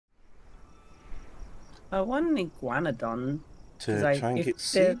I want an iguanodon. To try and get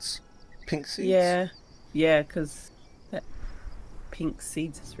seeds? Pink seeds? Yeah. Yeah, because that pink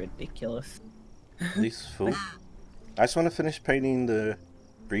seeds is ridiculous. These full. I just want to finish painting the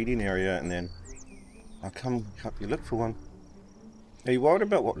breeding area and then I'll come help you look for one. Are you worried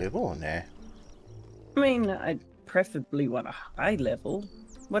about what level on there? I mean, I preferably want a high level.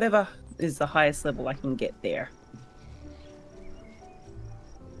 Whatever is the highest level I can get there.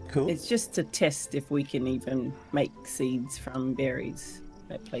 Cool. It's just to test if we can even make seeds from berries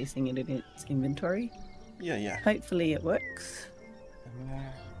by placing it in its inventory. Yeah, yeah. Hopefully it works.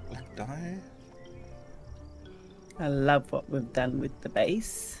 Black dye. I love what we've done with the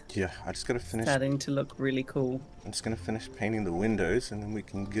base. Yeah, I just gotta finish. Starting to look really cool. I'm just gonna finish painting the windows and then we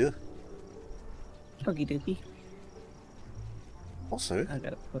can go. Okie dokie. Also, I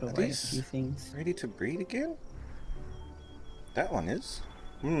gotta put away a few things. Ready to breed again? That one is.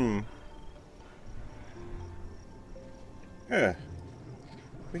 Yeah.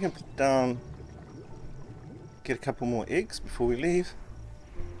 We can put down. Get a couple more eggs before we leave.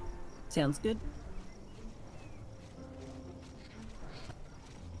 Sounds good.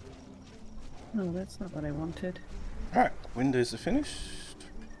 No, that's not what I wanted. Alright, windows are finished.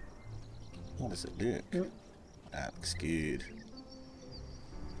 How does it look? Yep. That looks good.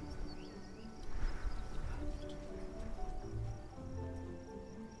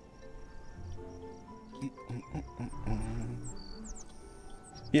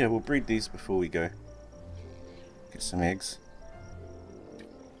 Yeah, we'll breed these before we go. Get some eggs.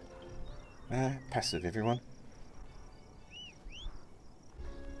 Passive, everyone.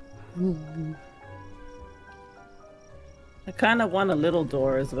 I kind of want a little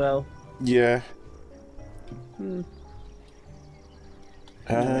door as well. Yeah. I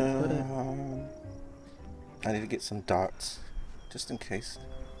need to get some darts, just in case.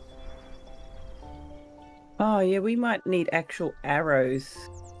 Oh yeah, we might need actual arrows.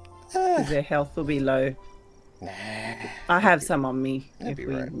 Because their health will be low. Nah. I have some on me if we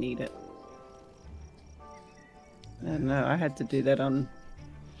right. need it. No, I had to do that on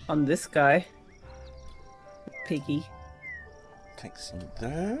this guy. Piggy. Take some of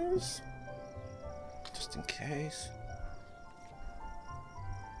those, just in case.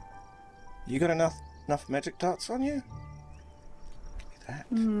 You got enough magic darts on you? That.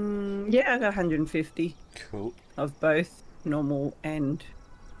 Yeah, I got 150. Cool. Of both normal and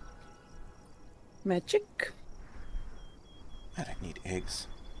magic. I don't need eggs.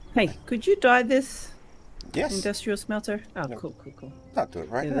 Hey, could you dye this? Yes. Industrial smelter? Oh, No. cool. I'll do it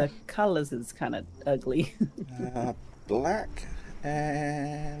right Yeah, now. the colours is kind of ugly. Black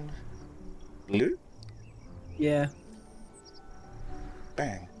and blue. Yeah.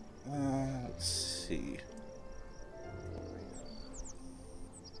 Bang. Let's see.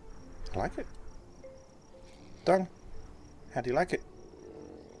 I like it. Done. How do you like it?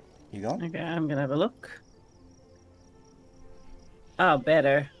 You gone? Okay, I'm gonna have a look. Oh,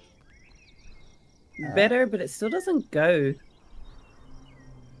 better. Better, but it still doesn't go.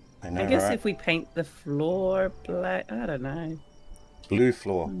 I know, I guess right? if we paint the floor black, I don't know. Blue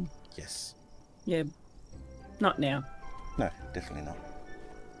floor. Yes. Yeah, not now. No, definitely not.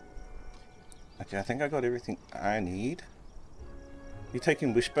 Okay, I think I got everything I need. You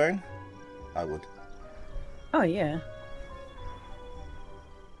taking wishbone? I would. Oh yeah.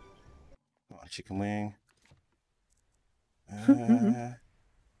 Come on, chicken wing.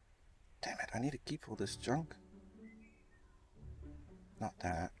 Damn it, I need to keep all this junk. Not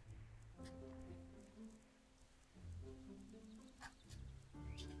that.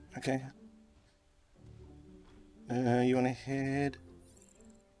 Okay. You want to head?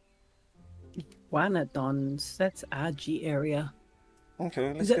 Iguanodons, that's RG area.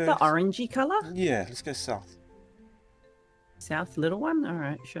 Okay, let's Is go. it the orangey colour? Yeah, let's go south. South little one?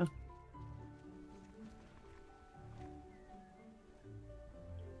 Alright, sure.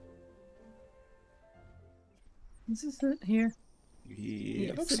 Is this it here? Yeah,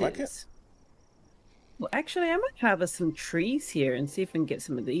 Yes, looks like it. is. Well, actually, I might harvest some trees here and see if we can get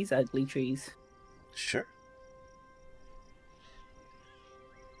some of these ugly trees. Sure.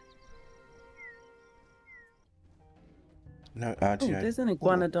 No Oh, RGO. there's an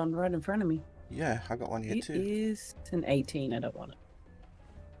iguanodon right in front of me. Yeah, I got one here It too. is an 18. I don't want it.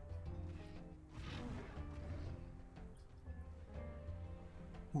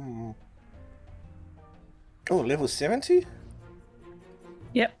 Oh, level 70?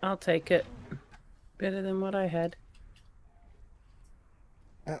 Yep, I'll take it. Better than what I had.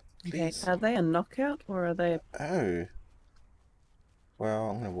 Okay, Please. are they a knockout or are they a... Oh. Well,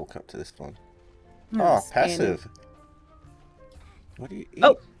 I'm going to walk up to this one. I'm Oh, scanning. passive. What do you eat?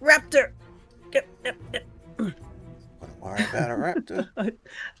 Oh, raptor! Yep. Don't worry about a raptor.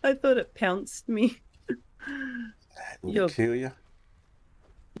 I thought it pounced me. That will kill you.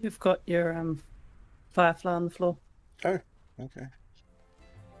 You've got your firefly on the floor. Oh, okay.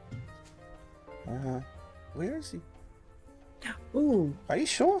 Where is he? Ooh. Are you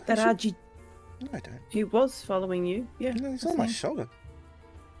sure? That RG. No, I don't. He was following you. Yeah. No, he's on my shoulder.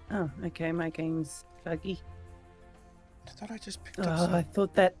 Oh, okay. My game's buggy. I thought I just picked up some. I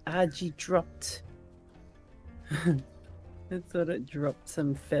thought that RG dropped. I thought it dropped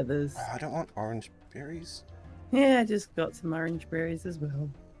some feathers. I don't want orange berries. Yeah, I just got some orange berries as well.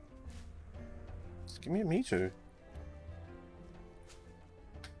 Just give me a meter.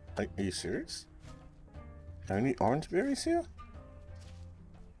 Like, are you serious? Only orange berries here?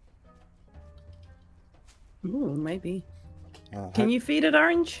 Ooh, maybe. Can you feed it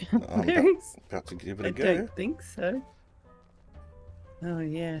orange berries? About to give it a go. I don't think so. Oh,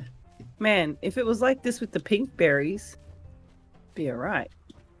 yeah. Man, if it was like this with the pink berries, be alright.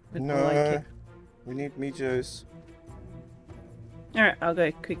 No, we need Mijos. Alright, I'll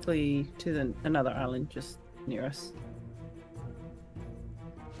go quickly to another island just near us.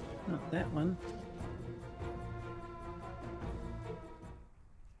 Not that one.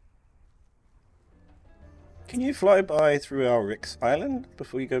 Can you fly by through our Rex Island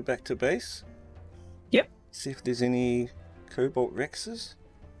before you go back to base? Yep. See if there's any Cobalt Rexes.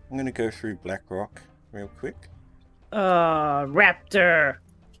 I'm going to go through Black Rock real quick. Raptor!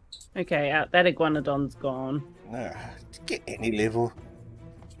 Okay, that iguanodon's gone. No, get any level.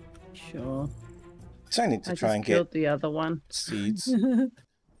 Sure. So I need to try and killed get the other one. Seeds. I'm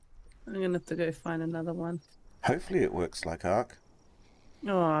gonna have to go find another one. Hopefully it works like Ark.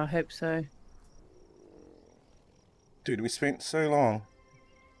 Oh, I hope so. Dude, we spent so long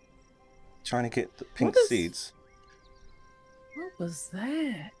trying to get the pink seeds. What was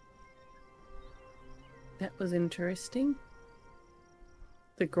that? That was interesting.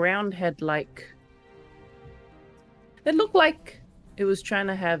 The ground had like... It looked like it was trying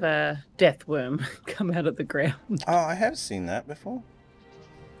to have a death worm come out of the ground. Oh, I have seen that before.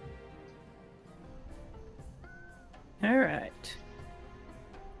 Alright.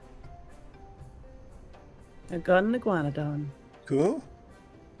 I got an iguanodon. Cool.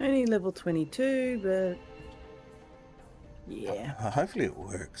 Only level 22, but... Yeah. Hopefully it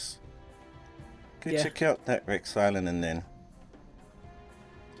works. Go check out that Rex Island and then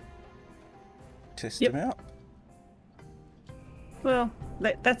test them out. Well,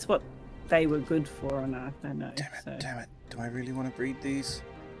 that's what they were good for on Ark, I know. Damn it. Do I really want to breed these?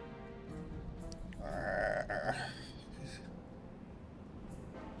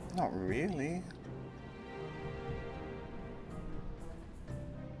 Not really.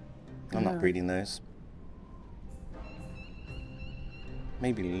 I'm not breeding those.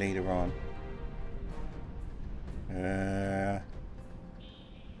 Maybe later on.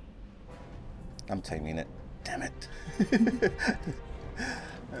 I'm taming it. Damn it.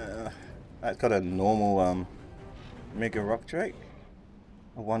 I've got a normal Mega Rock Drake.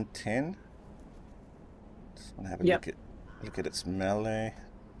 A 110. Just want to have a look at its melee.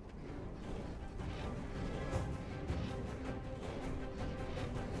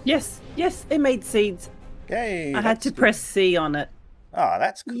 Yes, it made seeds. Yay! I had to press C on it. Oh,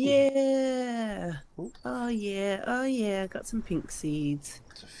 that's cool. Yeah. Ooh. Oh yeah. Got some pink seeds.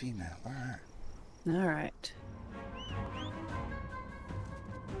 It's a female. Alright. Alright.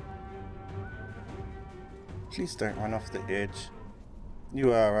 Please don't run off the edge.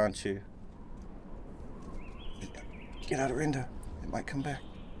 You are, aren't you? Get out of window. It might come back.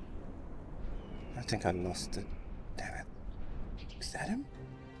 I think I lost it. Damn it. Is that him?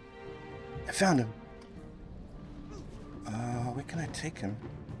 I found him. Where can I take him?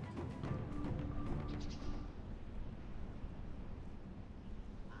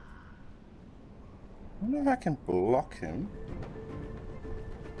 I wonder if I can block him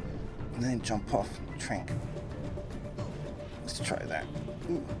and then jump off and trank him. Let's try that.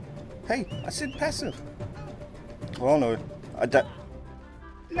 Ooh. Hey, I said passive. Oh no,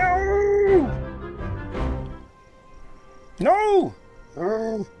 No! No!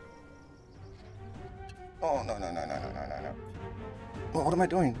 Oh, no. Oh, what am I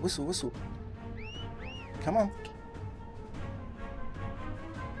doing? Whistle. Come on.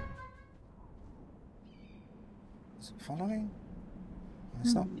 Is it following?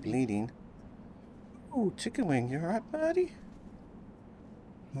 It's not bleeding. Oh, chicken wing, you alright, buddy?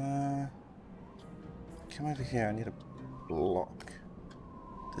 Come over here. I need to block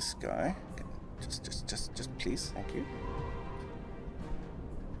this guy. Just please, thank you.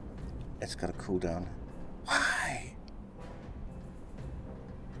 It's got a cooldown. Why?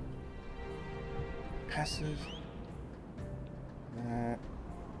 passive.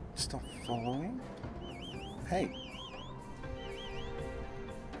 Stop following. Hey.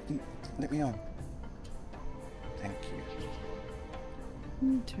 Let me on. Thank you.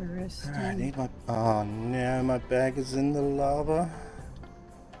 Interesting. I need my... Oh no, my bag is in the lava.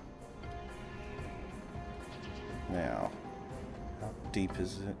 Now, how deep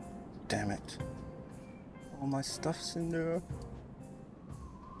is it? Damn it. All my stuff's in there.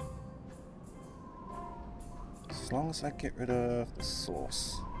 As long as I get rid of the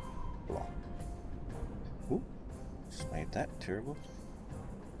source block. Ooh, just made that terrible.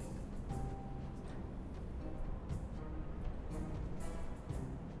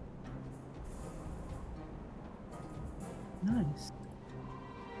 Nice.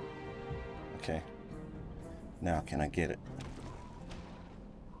 Okay. Now can I get it?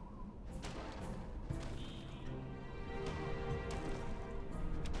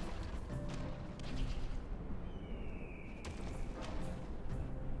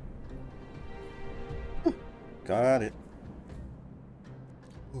 Got it.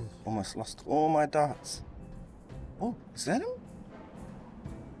 Ooh, almost lost all my darts. Oh, is that him?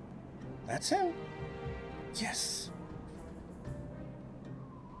 That's him. Yes.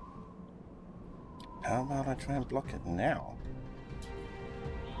 How about I try and block it now?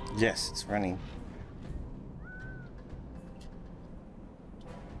 Yes, it's running.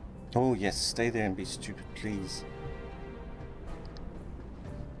 Oh yes, stay there and be stupid, please.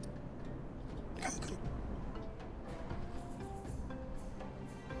 Go, go.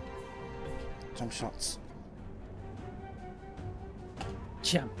 Jump shots.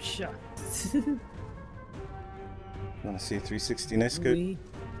 Jump shots. You want to see a 360 no scope?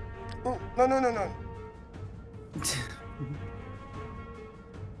 Oh, no, no, no, no.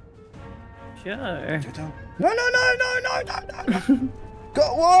 Sure. You're done. No, no, no, no, no, no, no, no.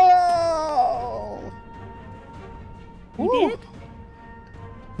 Got whoa! You Ooh. did?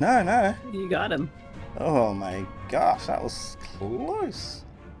 No, no. You got him. Oh my gosh, that was close.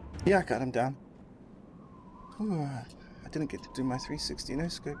 Yeah, I got him down. Ooh, I didn't get to do my 360 no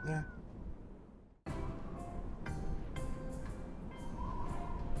scope there.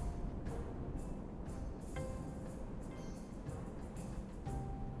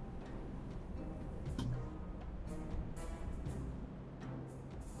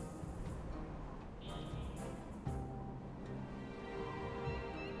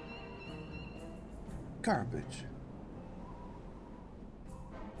 Garbage.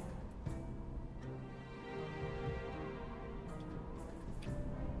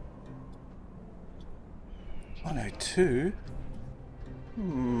 Oh no, two.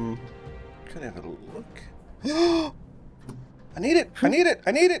 Could have a look. I need it! I need it!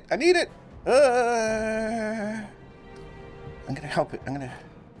 I need it! I need it! I'm gonna help it. I'm gonna.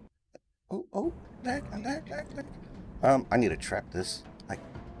 Oh, lag, lag, lag, lag. I need to trap this. I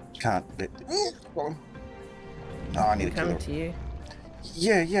can't let. No, I need to kill Coming her. to you.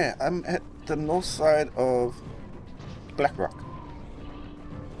 Yeah, yeah. I'm at the north side of Black Rock.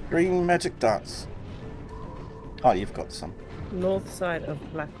 Green magic darts. Oh, you've got some. North side of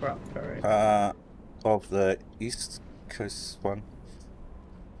Black Rock, alright. Of the east coast one.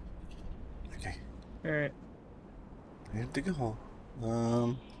 Okay. Alright. I need to dig a hole.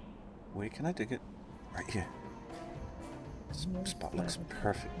 Where can I dig it? Right here. This spot looks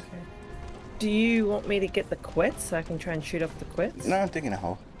perfect. Okay. Do you want me to get the quits so I can try and shoot off the quits? No, I'm digging a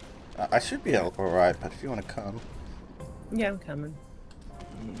hole. I should be alright, but if you want to come. Yeah, I'm coming.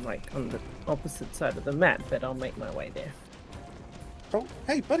 Like on the opposite side of the map, but I'll make my way there. Oh,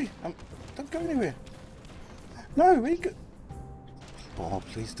 hey, buddy. Don't go anywhere. No, where you go? Oh,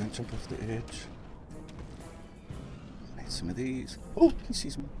 please don't jump off the edge. I need some of these. Oh, he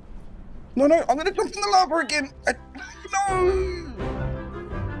sees me. No, no, I'm gonna jump in the lava again. No!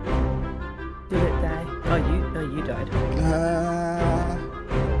 Did it die? Oh, you died.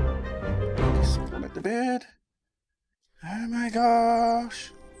 Just fall at the bed. Oh my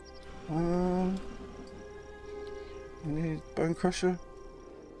gosh. I need bone crusher.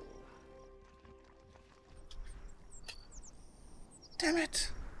 Damn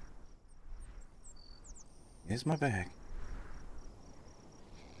it. Here's my bag.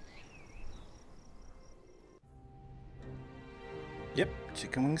 Yep,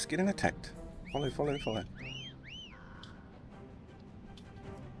 chicken wings getting attacked. Follow, follow, follow.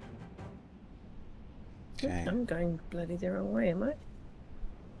 Okay. I'm going bloody the wrong way, am I?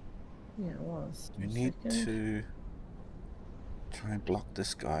 Yeah, I was. We need to try and block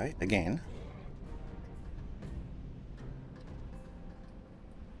this guy again.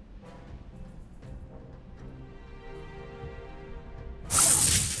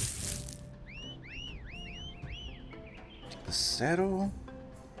 the saddle.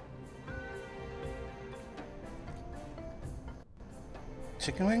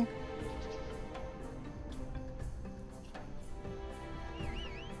 Chicken wing?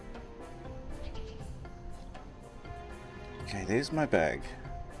 Okay, there's my bag.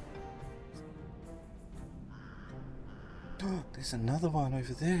 Oh, there's another one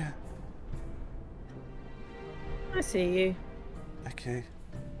over there. I see you. Okay.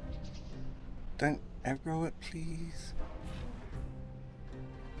 Don't aggro it, please.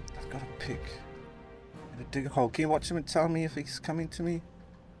 I've got a pick and a dig a hole. Can you watch him and tell me if he's coming to me?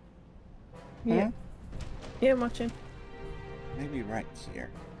 Yeah. Hmm? Yeah, I'm watching. Maybe right here.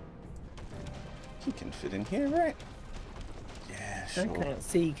 He can fit in here, right? Yeah, sure. I can't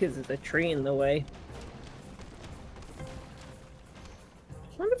see because there's a tree in the way. I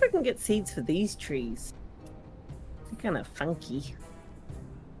wonder if I can get seeds for these trees. They're kind of funky.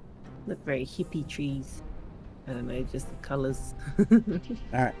 Look very hippie trees. I don't know, just the colours.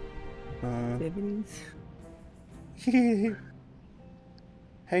 Alright. 70s.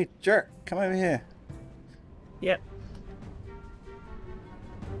 Hey, jerk, come over here. Yep.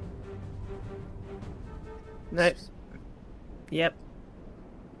 Nope. Yep.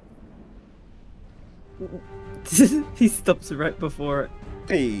 He stops right before it.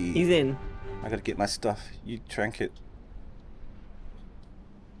 Hey. He's in. I gotta get my stuff. You trank it.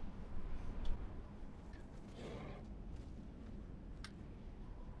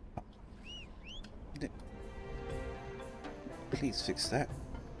 Please fix that.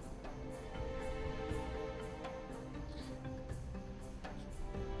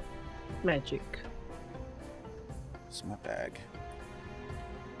 Magic. It's my bag.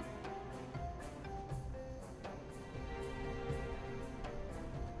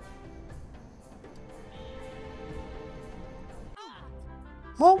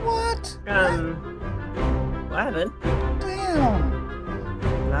 Oh, what? What happened?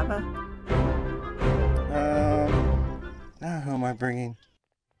 Damn. Lava? Now who am I bringing?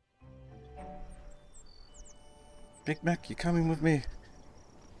 Big Mac, you coming with me?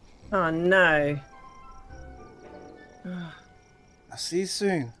 Oh no. I'll see you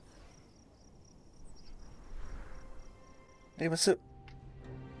soon. Hey, what's up?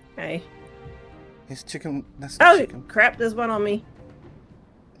 Hey. Here's chicken. That's Oh chicken. crap, there's one on me.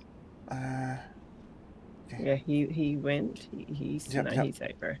 Okay. Yeah, he went. He's Yep, no, yep. he's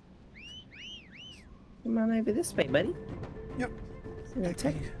over. Come on over this way, buddy. Yep.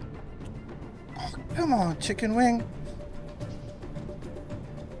 Okay. Oh, come on, chicken wing.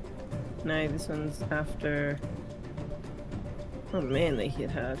 No, this one's after. Oh man, they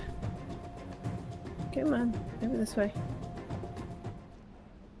hit hard. Come on, over this way.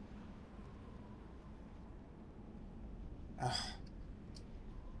 Oh.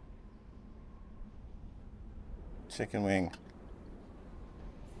 Chicken wing.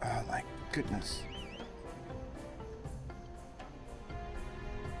 Oh my goodness.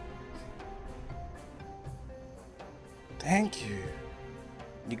 Thank you.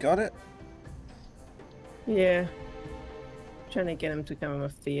 You got it? Yeah. Trying to get him to come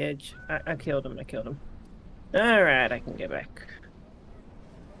off the edge. I killed him. Alright, I can get back.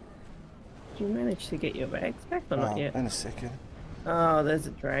 Did you manage to get your bags back or not yet? In a second. Oh, there's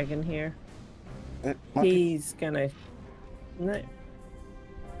a dragon here. It might be... He's gonna... No.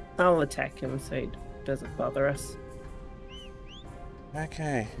 I'll attack him so he doesn't bother us.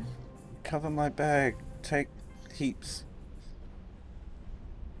 Okay. Cover my bag. Take heaps.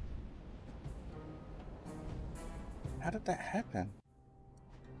 How did that happen?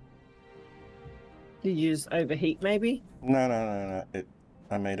 Did you just overheat maybe? No.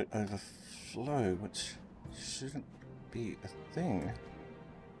 I made it overflow, which shouldn't be a thing.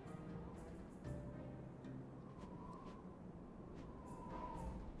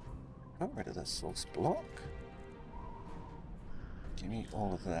 Got rid of the source block. Give me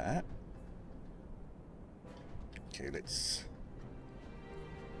all of that. Okay, let's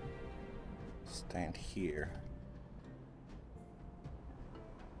stand here.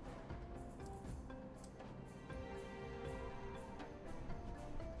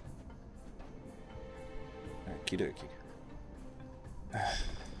 Okie dokie. I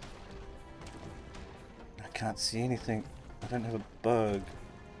can't see anything. I don't have a bug.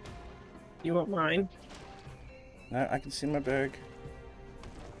 You want mine? No, I can see my bag.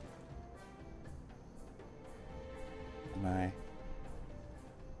 My.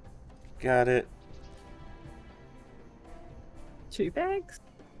 Got it. 2 bags?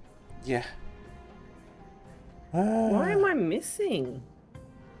 Yeah. Why am I missing?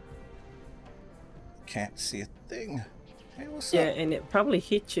 Can't see a thing. Hey, what's Yeah, up? and it probably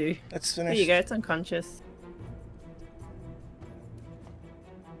hit you. Let's There finish. you go, it's unconscious.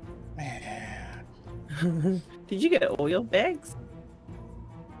 Did you get all your bags?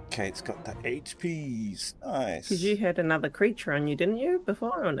 Okay, it's got the HPs. Nice. Because you had another creature on you, didn't you,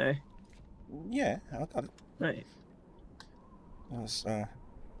 before, or no? Yeah, I got it. No. That was,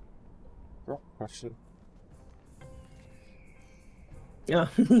 rock crusher. Oh,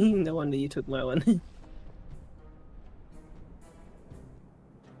 no wonder you took my one.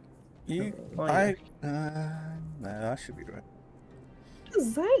 You, Oh, no, I should be right. What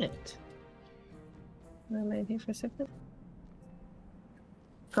is that? Am I made here for a second?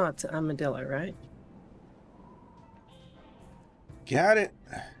 Oh, it's an armadillo, right? Got it.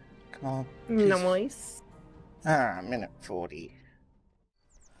 Come on. Please. Nice. Minute 40.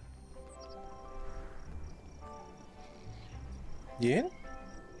 Yeah?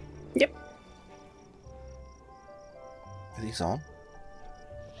 Yep. Are these on?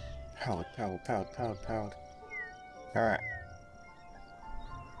 Powered. Alright.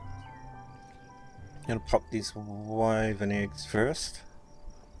 Gonna pop these wyvern eggs first.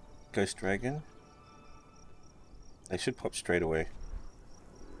 Ghost dragon. They should pop straight away.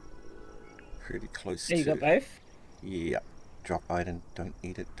 Pretty close to. You got both? Yep. Drop item. Don't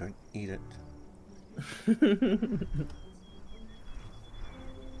eat it. Don't eat it.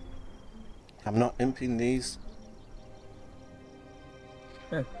 I'm not imping these.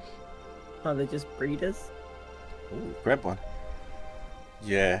 Oh, they're just breeders? Ooh, grab one.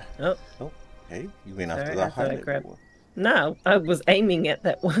 Yeah. Oh. Oh, hey, you went after Sorry, the I thought I high grabbed- level. No, I was aiming at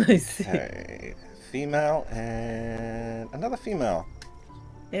that one. Okay. Female and another female.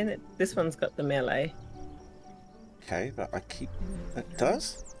 And this one's got the melee. Okay, but I keep... It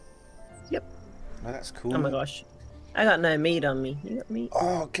does? Yep. Oh, that's cool. Oh my gosh. I got no meat on me. You got meat?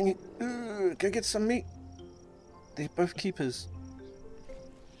 Oh, can you... go get some meat. They're both keepers.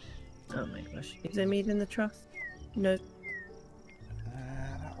 Oh my gosh. Is there meat in the trough? No.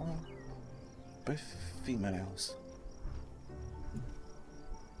 That one. Both females.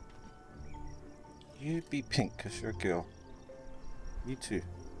 You be pink because you're a girl. You too.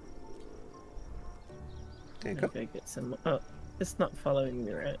 There you go. Okay, get some. Oh, it's not following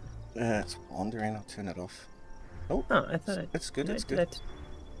me, right? It's wandering. I'll turn it off. Oh, I thought it's good. no, It's did good.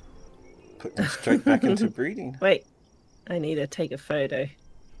 Put them straight back into breeding. Wait, I need to take a photo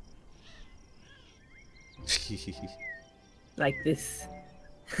like this.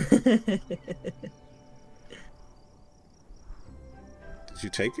 Did you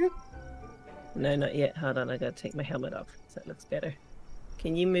take it? No, not yet. Hold on, I gotta take my helmet off so it looks better.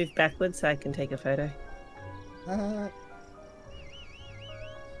 Can you move backwards so I can take a photo?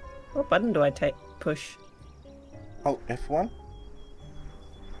 What button do I push? Oh, F1?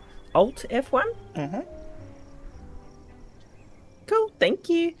 Alt F1? Mm-hmm. Cool, thank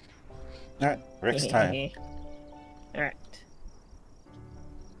you. Alright, Rex time. Alright.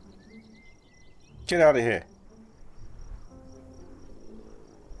 Get out of here.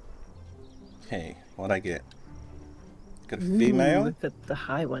 Hey, what'd I get? Got a female? Look at the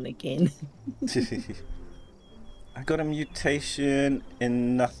high one again. I got a mutation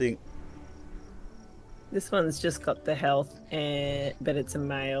in nothing. This one's just got the health, but it's a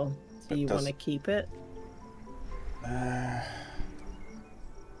male. So you want to keep it?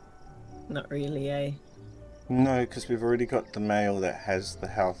 Not really, eh? No, because we've already got the male that has the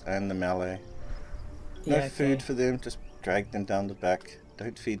health and the melee. No Yeah, food okay. for them, just drag them down the back.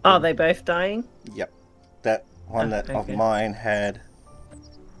 Don't feed them. Oh, they both dying? Yep. That one of okay. mine had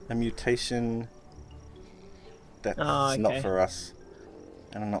a mutation that's not for us.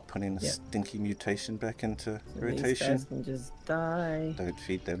 And I'm not putting a stinky mutation back into So rotation. these guys can just die. Don't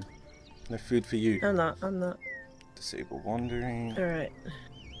feed them. No food for you. I'm not. Disable wandering. Alright.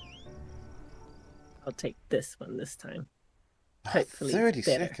 I'll take this one this time. Hopefully 30 it's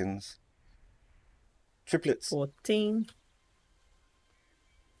better. seconds. Triplets. 14.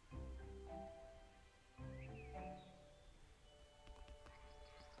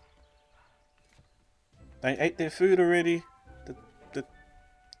 They ate their food already. The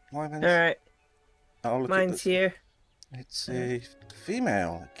wyverns. Alright, Oh, look at mine's this. here. It's a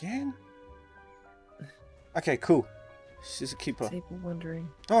female again. Okay, cool. She's a keeper. People wondering.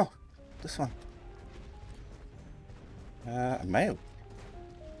 Oh, this one. A male.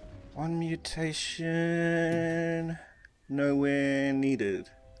 One mutation. Nowhere needed.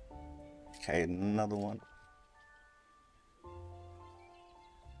 Okay, another one.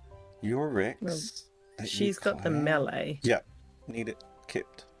 You're Rex. Well, that she's you got the claim. melee. Yep. Need it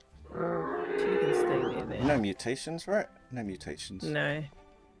kept. She can stay there then. No mutations, right? No mutations. No.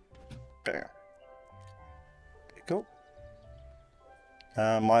 Bam. There you go.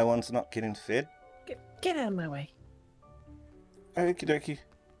 My one's not getting fed. Get out of my way. Okie dokie.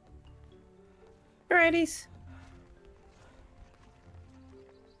 Alrighties.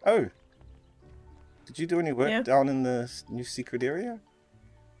 Oh. Did you do any work Yeah. down in the new secret area?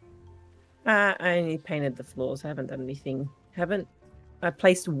 I only painted the floors. I haven't done anything. I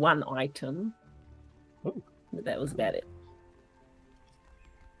placed one item. Oh. But that was about it.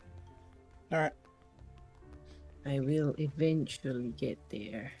 Alright. I will eventually get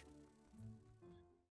there.